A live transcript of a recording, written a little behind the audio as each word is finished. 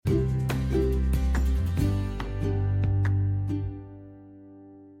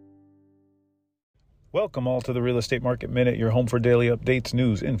Welcome all to the Real Estate Market Minute, your home for daily updates,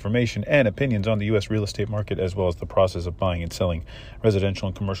 news, information, and opinions on the U.S. real estate market, as well as the process of buying and selling residential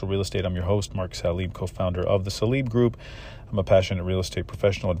and commercial real estate. I'm your host, Mark Salib, co-founder of the Salib Group. I'm a passionate real estate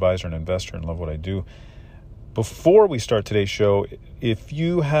professional, advisor, and investor, and love what I do. Before we start today's show, if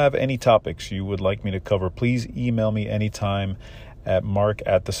you have any topics you would like me to cover, please email me anytime at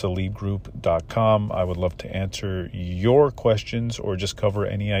mark@thesalibgroup.com. I would love to answer your questions or just cover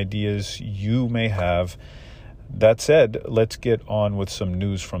any ideas you may have. That said, let's get on with some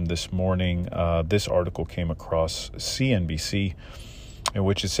news from this morning. This article came across CNBC, in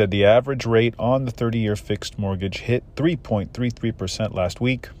which it said the average rate on the 30-year fixed mortgage hit 3.33% last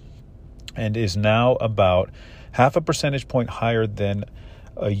week and is now about half a percentage point higher than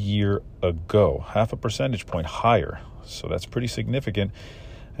a year ago. Half a percentage point higher. So that's pretty significant.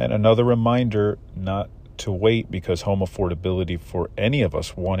 And another reminder not to wait, because home affordability for any of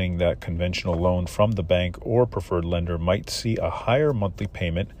us wanting that conventional loan from the bank or preferred lender might see a higher monthly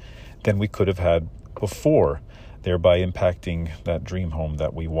payment than we could have had before, thereby impacting that dream home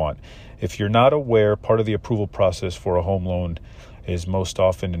that we want. If you're not aware, part of the approval process for a home loan is most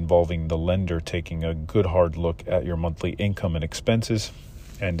often involving the lender taking a good hard look at your monthly income and expenses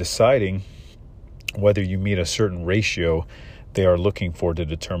and deciding whether you meet a certain ratio they are looking for to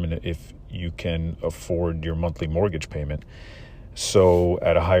determine if you can afford your monthly mortgage payment. So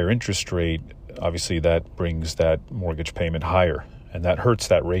at a higher interest rate, obviously that brings that mortgage payment higher, and that hurts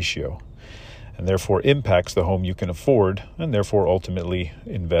that ratio, and therefore impacts the home you can afford, and therefore ultimately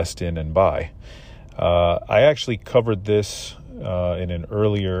invest in and buy. I actually covered this in an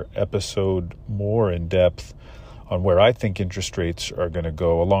earlier episode more in depth on where I think interest rates are going to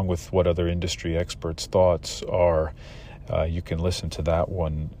go, along with what other industry experts' thoughts are. You can listen to that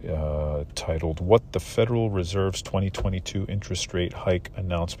one titled, What the Federal Reserve's 2022 Interest Rate Hike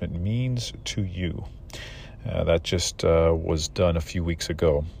Announcement Means to You. That just was done a few weeks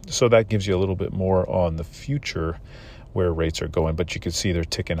ago. So that gives you a little bit more on the future where rates are going, but you can see they're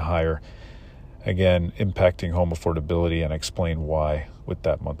ticking higher. Again, impacting home affordability, and I explain why with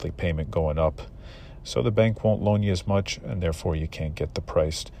that monthly payment going up. So the bank won't loan you as much, and therefore you can't get the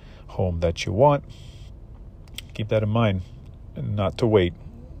priced home that you want. Keep that in mind, and not to wait,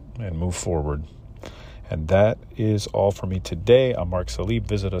 and move forward. And that is all for me today. I'm Mark Salib.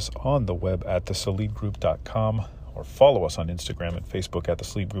 Visit us on the web at thesalibgroup.com, or follow us on Instagram and Facebook at The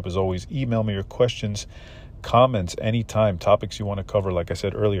Salib Group. As always, email me your questions, comments, anytime, topics you want to cover. Like I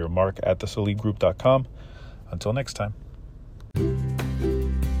said earlier, mark@thesalibgroup.com. Until next time.